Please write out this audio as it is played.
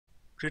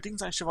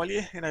Greetings, I'm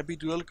Chevalier, and I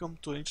bid you welcome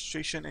to the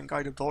illustration and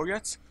guide of the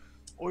Oirat.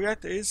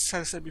 Oirat is, as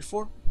I said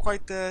before,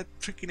 quite a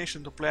tricky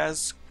nation to play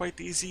as, quite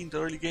easy in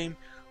the early game,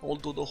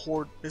 although the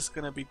horde is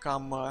gonna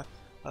become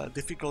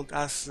difficult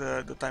as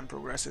the time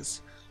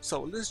progresses.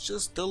 So let's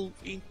just delve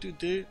into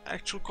the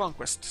actual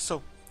conquest.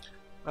 So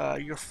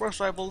your first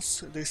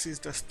rivals, this is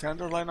the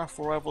standard lineup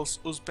for rivals: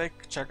 Uzbek,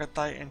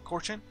 Chagatai, and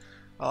Korchin.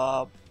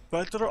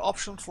 Better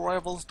option for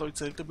rivals, though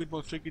it's a little bit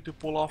more tricky to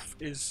pull off,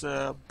 is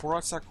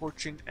Boratsa,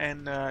 Korchin,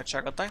 and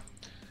Chagatai.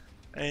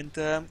 And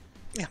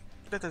yeah,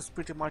 that is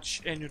pretty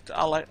much any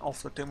ally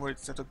of the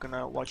Timurids that are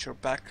gonna watch your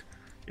back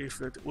if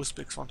the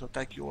Uzbeks want to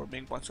attack you or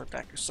Ming wants to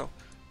attack you. So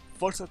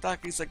first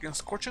attack is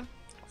against Korchin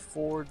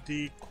for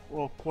the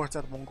court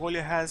that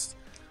Mongolia has,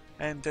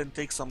 and then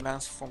take some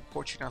lands from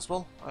Korchin as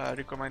well.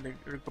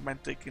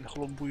 Recommend taking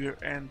Holumbuir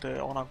and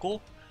Onagol.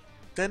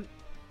 Then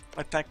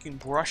attacking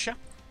Burasha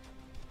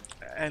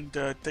and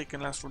taking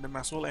lands from them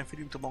as well and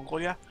feeding to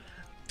Mongolia.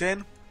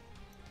 Then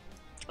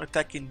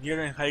attacking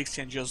Yeren and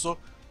Haixi and Jiazo,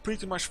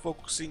 pretty much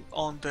focusing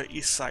on the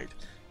east side.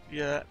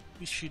 Yeah,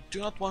 if you do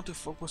not want to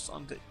focus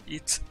on the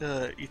east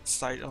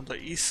side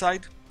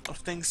of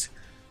things,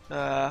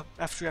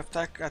 after you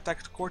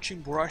attacked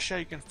Korchin, Burasha,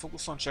 you can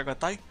focus on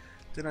Chagatai,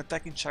 then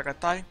attacking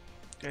Chagatai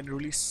and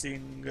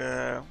releasing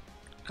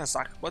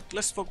Kazakh. But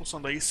let's focus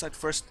on the east side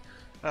first.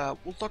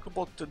 We'll talk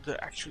about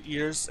the actual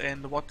years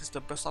and what is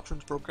the best option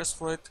to progress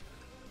for it.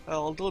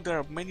 Although there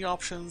are many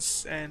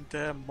options and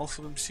most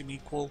of them seem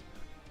equal,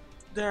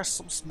 there are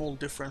some small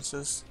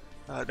differences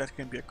that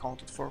can be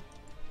accounted for.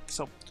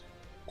 So,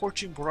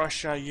 Korchin,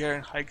 Burasha,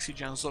 Yeren, Haixi,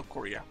 Jiangzhou,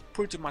 Korea.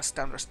 Pretty much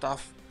standard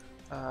stuff.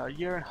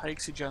 Yeren,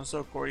 Haixi,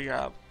 Jiangzhou,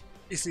 Korea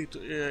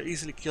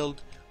easily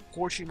killed.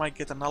 Korchin might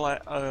get an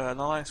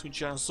alliance with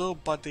Jiangzhou,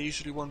 but they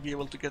usually won't be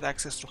able to get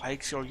access to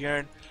Haixi or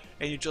Yeren,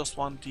 and you just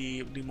want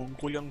the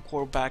Mongolian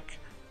core back,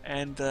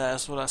 and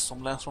as well as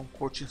some lands from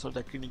Korchin so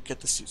that you can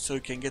get the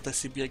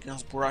CB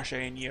against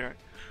Burasha and Yeren.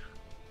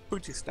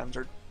 Pretty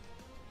standard.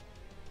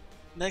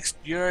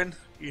 Next, Yeren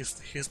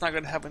he's not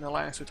gonna have an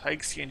alliance with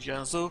Haixi and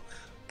Jiangzhou,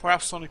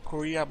 perhaps only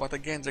Korea, but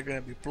again they're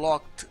gonna be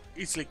blocked,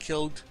 easily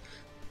killed.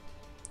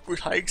 With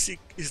Haixi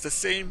is the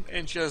same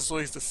and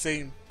Jiangzhou is the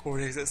same,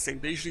 Korea is the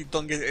same. They usually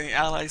don't get any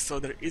allies, so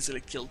they're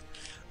easily killed,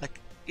 like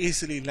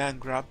easily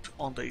land grabbed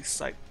on the east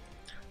side.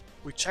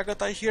 With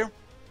Chagatai here,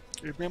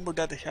 remember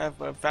that they have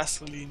a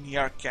vassal in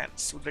Yarkand,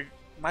 so they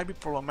might be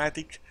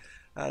problematic.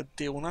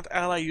 They will not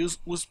ally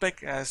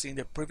Uzbek as in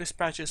the previous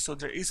patches, so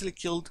they're easily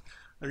killed.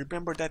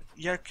 Remember that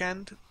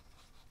Yarkand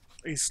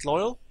is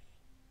loyal,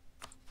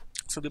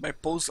 so they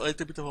might pose a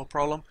little bit of a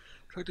problem.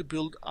 Try to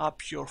build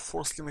up your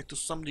force limit to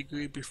some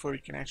degree before you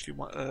can actually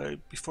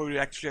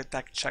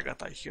attack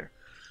Chagatai here.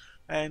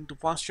 And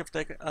once you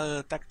have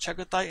attacked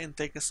Chagatai and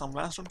taken some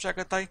lands from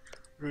Chagatai,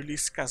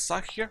 release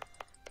Kazakh here.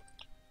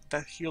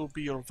 That he'll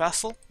be your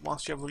vassal.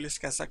 Once you have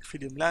released Kazakh,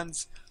 feed him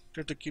lands.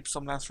 Try to keep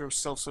some lands for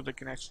yourself so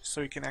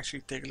you can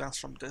actually take lands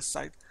from this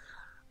side.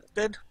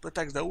 Then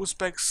attack the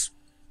Uzbeks.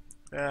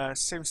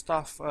 Same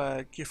stuff.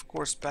 Give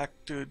course back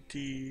to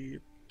the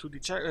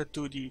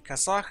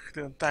Kazakh.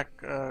 Then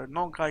attack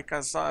Nogai,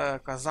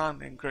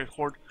 Kazan, and Great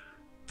Horde.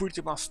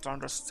 Pretty much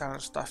standard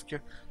stuff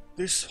here.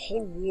 This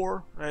whole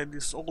war and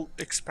this whole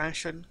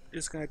expansion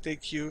is gonna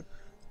take you,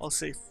 I'll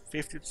say,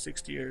 50 to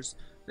 60 years.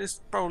 This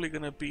is probably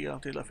gonna be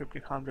until the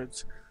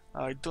 1500s.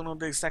 I don't know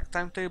the exact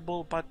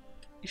timetable, but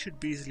it should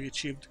be easily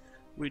achieved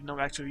with no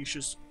actual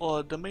issues.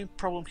 The main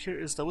problem here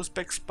is the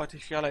Uzbeks, but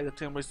if you ally the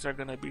Timurids, they're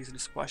gonna be easily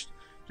squashed.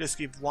 Just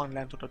give one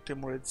land to the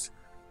Timurids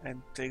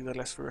and take the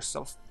rest for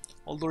yourself.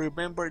 Although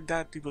remember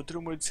that if the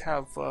Timurids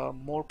have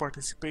more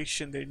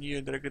participation than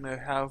you, they're gonna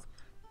have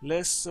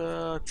less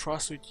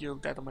trust with you.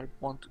 That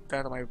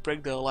might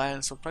break the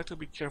alliance, so try to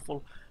be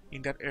careful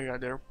in that area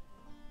there.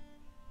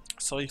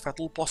 So if at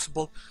all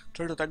possible,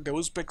 try to attack the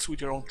Uzbeks with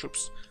your own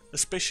troops,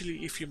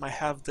 especially if you might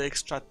have the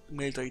extra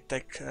military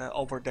tech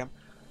over them.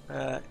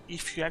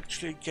 If you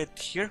actually get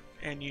here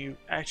and you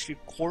actually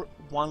core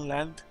one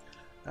land,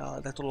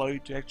 that will allow you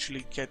to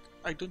actually get,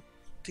 I don't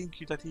think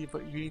you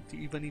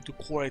even need to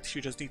core it,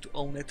 you just need to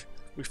own it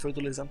with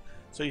feudalism.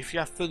 So if you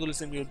have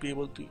feudalism, you'll be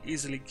able to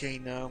easily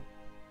gain the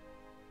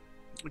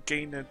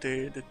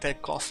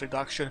tech cost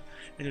reduction,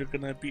 and you're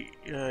gonna be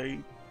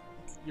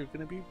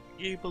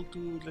able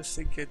to, let's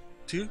say, get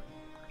two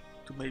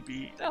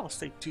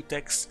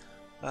techs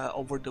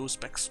over those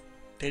specs.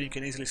 Then you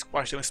can easily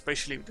squash them,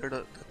 especially if they're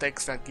the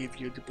techs that give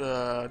you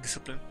the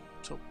discipline.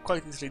 So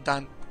quite easily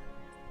done,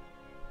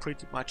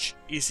 pretty much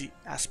easy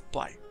as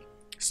pie.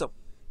 So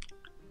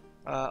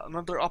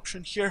another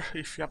option here,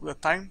 if you have the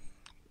time,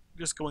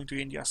 just go into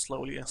India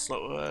slowly up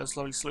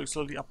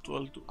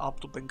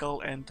to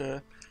Bengal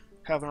and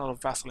have another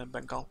vassal in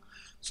Bengal.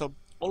 So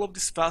all of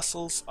these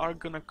vassals are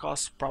gonna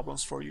cause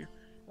problems for you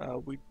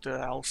with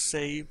I'll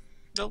say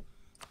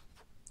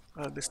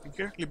this thing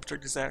here,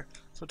 Liberatory Desire.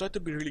 So try to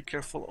be really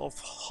careful of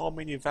how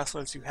many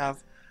vassals you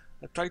have.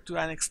 Try to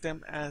annex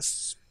them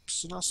as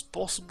soon as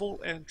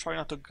possible and try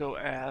not to go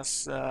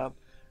as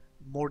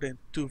more than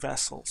 2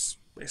 vassals,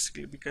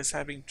 basically, because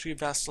having 3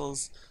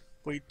 vassals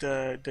with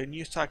the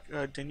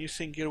new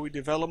thing here with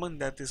development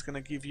that is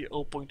gonna give you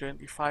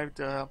 0.25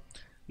 the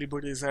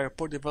Liberty Desire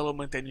per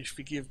development, and if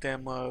you give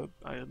them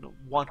I don't know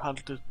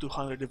 100 to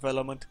 200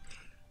 development,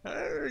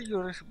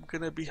 you're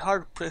gonna be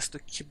hard pressed to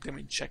keep them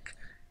in check,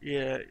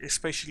 yeah,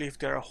 especially if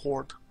they're a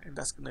horde, and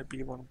that's gonna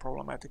be one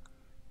problematic.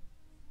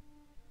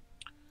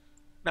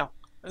 Now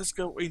let's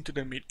go into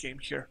the mid game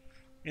here.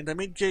 In the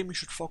mid game, you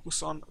should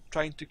focus on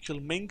trying to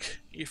kill Ming.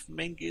 If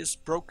Ming is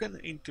broken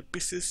into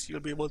pieces, you'll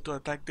be able to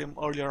attack them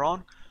earlier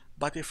on.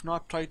 But if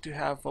not, try to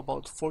have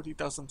about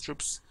 40,000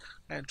 troops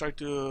and try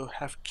to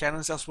have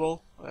cannons as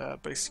well.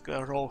 Basically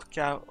a row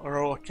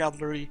of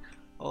cavalry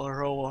or a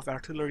row of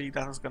artillery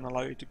that is going to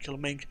allow you to kill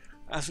Ming,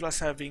 as well as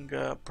having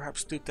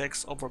perhaps 2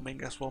 techs over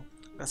Ming as well.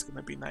 That's going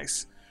to be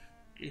nice.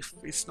 If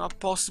it's not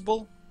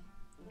possible,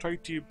 try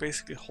to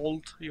basically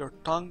hold your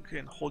tongue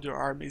and hold your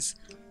armies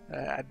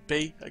at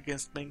bay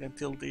against Ming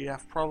until they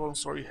have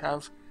problems or you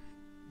have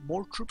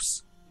more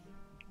troops,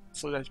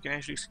 so that you can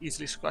actually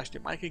easily squash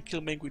them. I can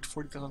kill Ming with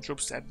 40,000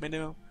 troops at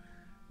minimum.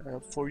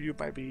 For you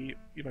might be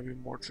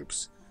more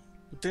troops.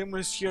 The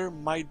Templars here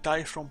might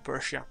die from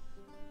Persia.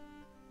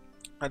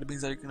 That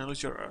means that you're gonna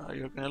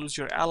lose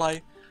your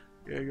ally.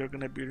 You're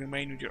gonna be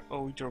remain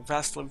with your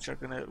vassal, which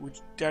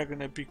they're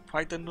gonna be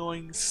quite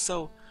annoying.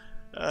 So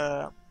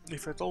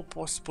if at all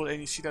possible,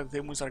 and you see that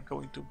demons are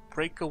going to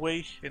break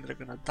away and they're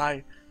gonna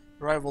die,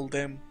 rival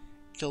them,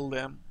 kill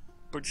them,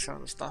 pretty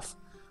standard stuff.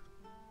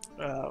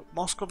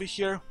 Muscovy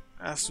here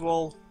as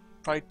well,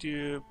 try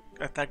to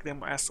attack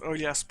them as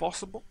early as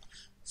possible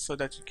so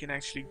that you can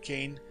actually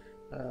gain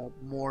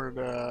more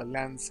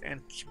lands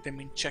and keep them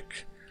in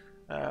check.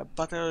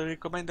 But I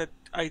recommend that,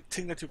 I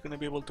think that you're going to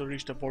be able to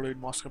reach the border in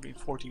Muscovy in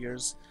 40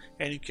 years,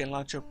 and you can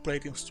launch a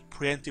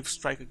preemptive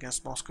strike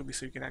against Muscovy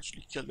so you can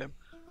actually kill them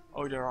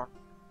earlier on.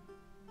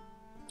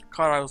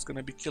 Kara is going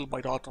to be killed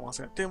by the Ottomans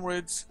and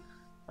Timurids.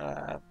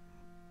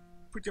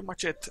 Pretty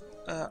much it.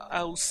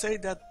 I will say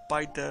that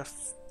by the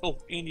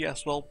India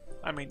as well.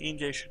 I mean,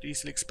 India should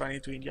easily expand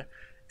into India.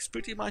 It's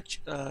pretty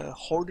much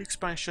horde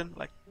expansion,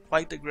 like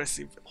quite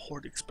aggressive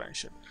horde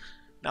expansion.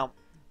 Now,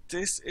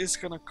 this is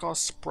gonna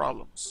cause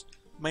problems,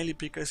 mainly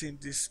because in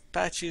these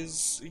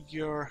patches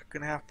you're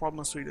gonna have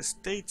problems with the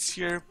states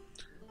here,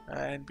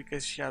 and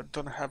because you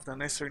don't have the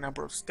necessary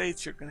number of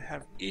states, you're gonna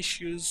have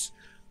issues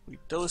with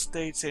those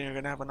states, and you're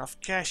gonna have enough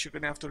cash. You're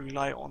gonna have to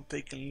rely on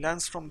taking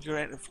lands from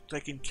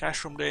taking cash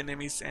from the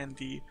enemies and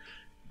the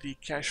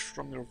cash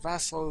from your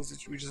vassals,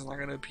 which is not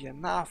gonna be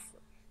enough.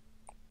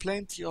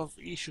 Plenty of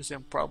issues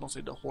and problems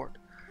with the horde.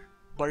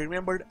 But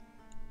remember,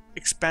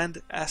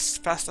 expand as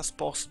fast as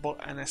possible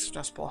and as soon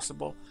as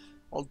possible.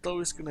 Although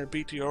it's gonna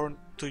be to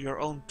your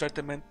own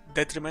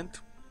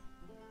detriment,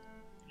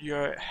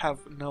 you have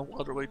no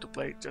other way to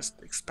play.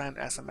 Just expand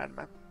as a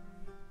madman.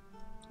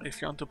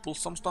 If you want to pull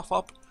some stuff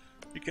up,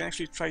 you can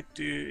actually try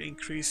to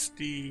increase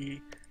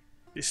the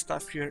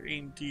stuff here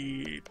in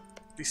the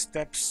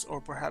steppes,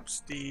 or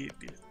perhaps the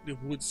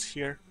woods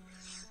here,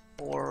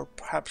 or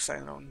perhaps I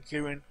don't know, in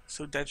Girin,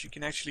 so that you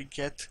can actually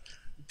get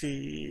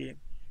the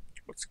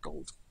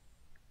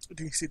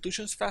the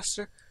institutions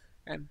faster,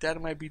 and that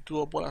might be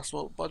doable as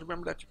well. But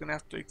remember that you're gonna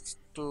have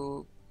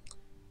to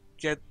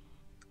get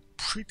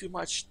pretty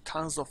much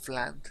tons of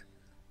land,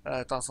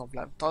 tons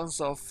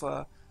of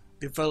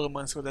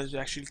development, so that you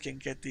actually can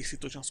get the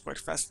institutions quite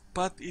fast.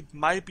 But it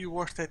might be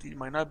worth it, it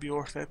might not be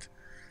worth it.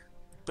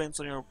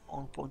 Depends on your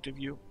own point of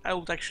view. I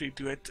would actually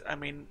do it. I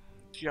mean,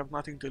 you have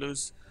nothing to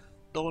lose.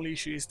 The only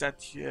issue is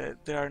that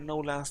there are no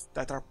lands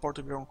that are part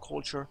of your own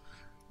culture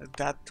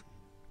that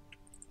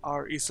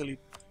are easily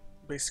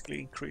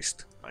basically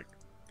increased. Like,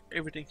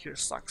 everything here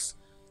sucks,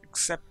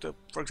 except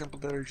for example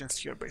the regions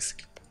here,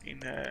 basically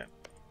in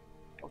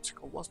what's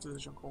the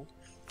region called?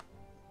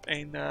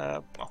 In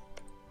Ares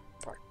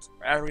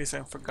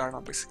and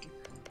Fergana, basically.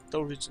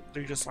 Those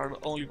regions are the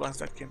only ones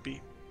that can be,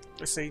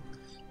 let's say,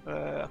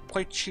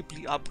 quite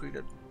cheaply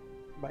upgraded.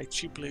 By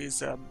cheaply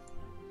is a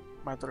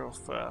matter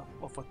of a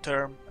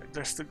term.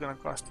 They're still gonna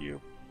cost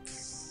you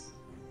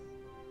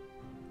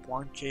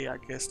 1k, I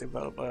guess,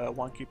 develop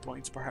 1k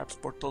points perhaps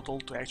per total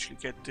to actually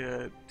get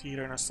the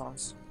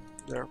Renaissance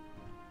there.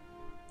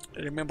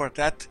 Remember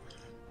that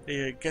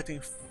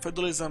getting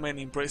feudalism and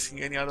embracing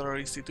any other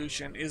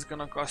institution is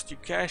gonna cost you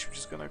cash, which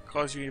is gonna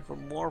cause you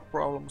even more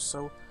problems.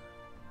 So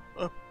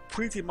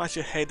pretty much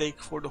a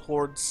headache for the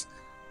hordes.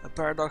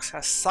 Paradox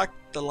has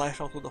sucked the life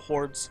out of the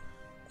hordes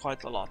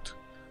quite a lot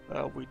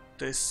with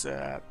this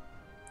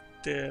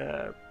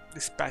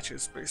these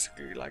patches,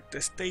 basically. Like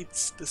the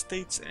states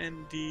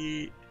and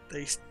the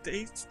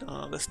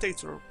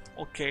states are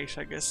okay,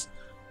 I guess,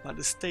 but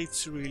the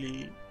states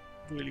really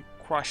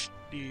crushed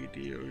the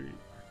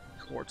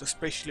hordes,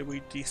 especially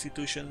with the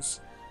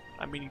institutions.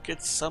 I mean, you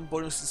get some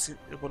bonuses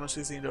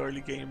in the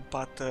early game,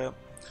 but to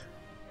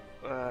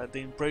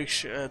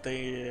embrace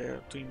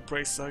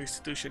the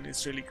institution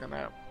is really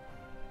gonna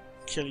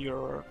kill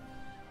your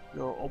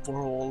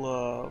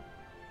overall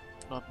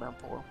not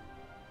manpower,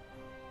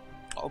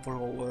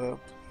 overall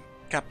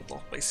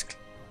capital, basically.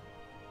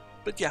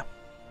 But yeah,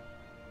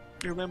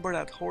 remember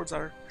that hordes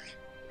are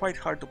quite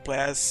hard to play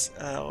as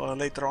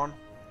later on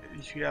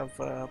if you have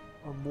a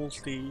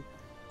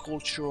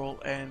multi-cultural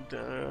and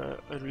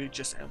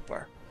religious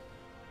empire.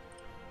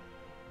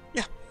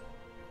 Yeah,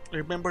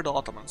 remember the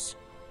Ottomans.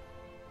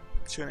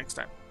 See you next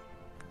time.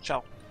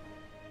 Ciao.